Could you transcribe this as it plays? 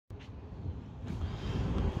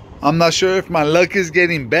I'm not sure if my luck is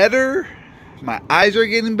getting better, my eyes are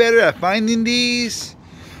getting better at finding these,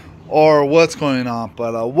 or what's going on.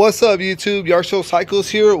 But what's up, YouTube? Yard Show Cycles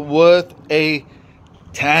here with a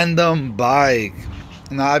tandem bike.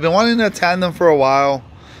 Now, I've been wanting a tandem for a while.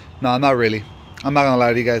 No, not really. I'm not gonna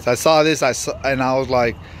lie to you guys. I saw this, and I was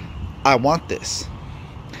like, I want this.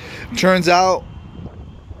 Turns out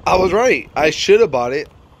I was right. I should have bought it,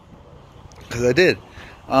 because I did.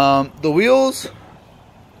 The wheels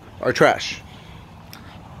are trash,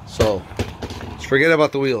 so just forget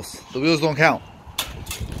about the wheels. The wheels don't count.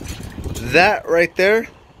 That right there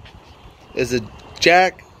is a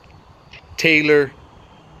Jack Taylor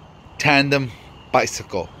tandem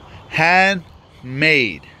bicycle,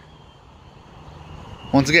 handmade.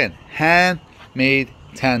 Once again, handmade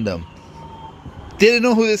tandem. Didn't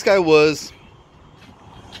know who this guy was,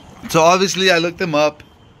 so obviously I looked him up,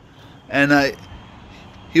 and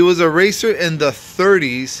he was a racer in the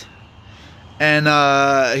 30s, and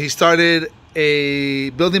he started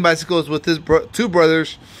building bicycles with his two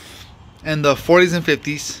brothers in the 40s and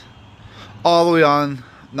 50s, all the way on.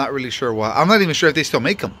 Not really sure why. I'm not even sure if they still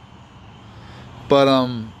make them. But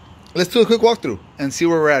let's do a quick walkthrough and see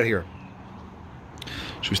where we're at here.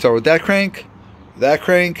 Should we start with that crank? That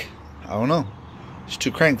crank? I don't know. It's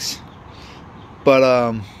two cranks. But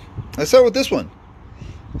let's start with this one.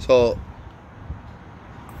 So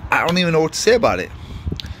I don't even know what to say about it.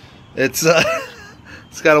 It's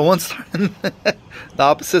it's got a 1-star on the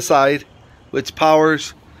opposite side, which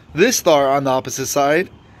powers this star on the opposite side,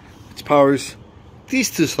 which powers these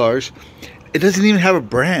 2 stars. It doesn't even have a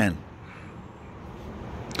brand,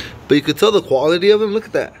 but you can tell the quality of them. Look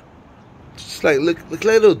at that. Just like look like a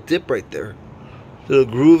little dip right there, little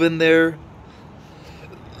groove in there.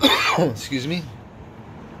 Excuse me.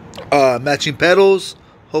 Matching pedals.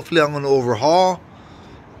 Hopefully I'm going to overhaul.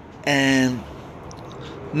 And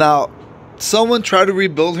now someone tried to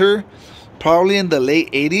rebuild her probably in the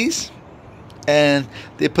late 80s, and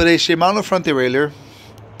they put a Shimano front derailleur,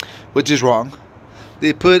 which is wrong.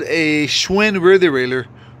 They put a Schwinn rear derailleur,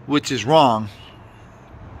 which is wrong.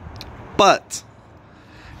 But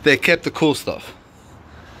they kept the cool stuff.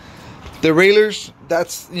 The derailleurs,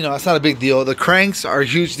 that's not a big deal. The cranks are a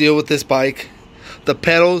huge deal with this bike. The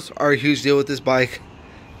pedals are a huge deal with this bike.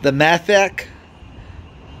 The Mathac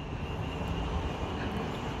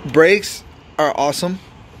brakes are awesome.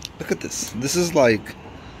 Look at this. This is like,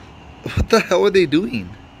 what the hell are they doing?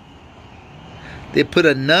 They put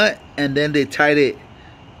a nut and then they tied it.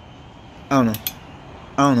 I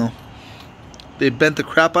don't know. They bent the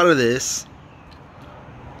crap out of this.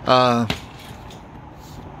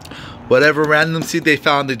 Whatever random seat they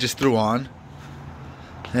found, they just threw on.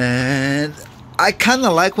 And I kind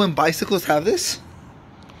of like when bicycles have this.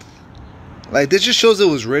 Like, this just shows it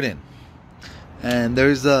was ridden. And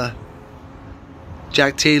there's a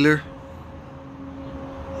Jack Taylor.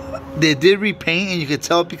 They did repaint, and you can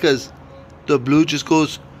tell because the blue just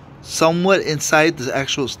goes somewhat inside the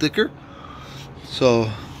actual sticker.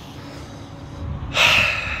 So,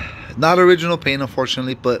 not original paint,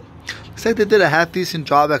 unfortunately, but looks like they did a half decent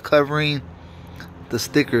job at covering the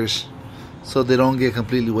stickers so they don't get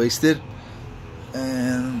completely wasted.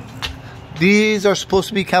 And these are supposed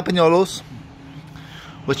to be Campagnolos,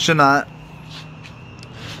 which are not.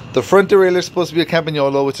 The front derailleur is supposed to be a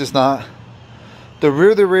Campagnolo, which is not. The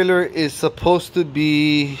rear derailleur is supposed to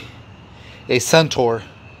be a Centaur,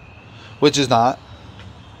 which is not.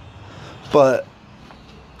 But,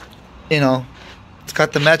 it's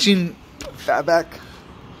got the matching fatback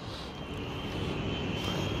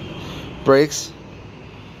brakes,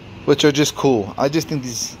 which are just cool. I just think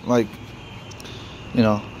these, like you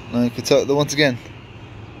can tell, once again,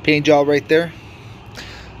 paint job right there.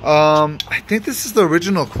 I think this is the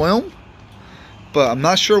original Quilm, but I'm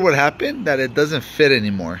not sure what happened that it doesn't fit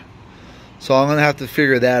anymore. So I'm gonna have to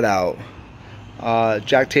figure that out.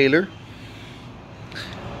 Jack Taylor,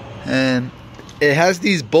 and it has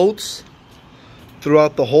these bolts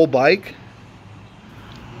throughout the whole bike,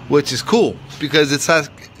 which is cool because it has,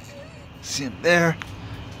 see them there,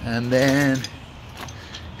 and then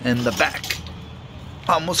in the back.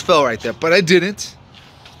 Almost fell right there, but I didn't.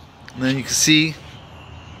 And then you can see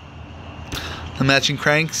the matching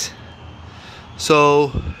cranks.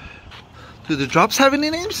 So, do the drops have any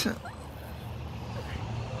names?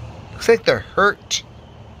 Looks like they're hurt.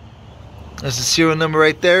 There's a serial number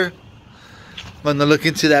right there. I'm gonna look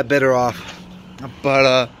into that better off.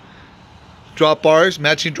 But drop bars,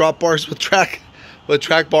 matching drop bars with track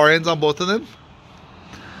bar ends on both of them.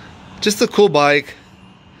 Just a cool bike.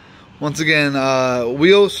 Once again,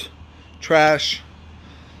 wheels, trash.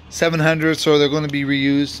 700s, so they're going to be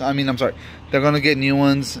reused. I mean, I'm sorry, they're going to get new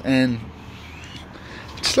ones, and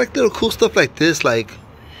just like little cool stuff like this, like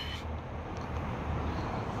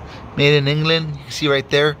made in England. You can see right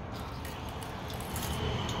there.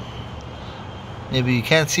 Maybe you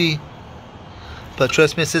can't see, but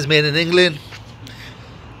trust me, it says made in England.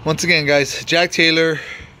 Once again, guys, Jack Taylor,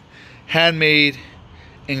 handmade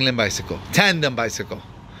England bicycle, tandem bicycle.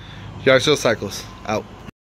 Yard Sale Cycles out.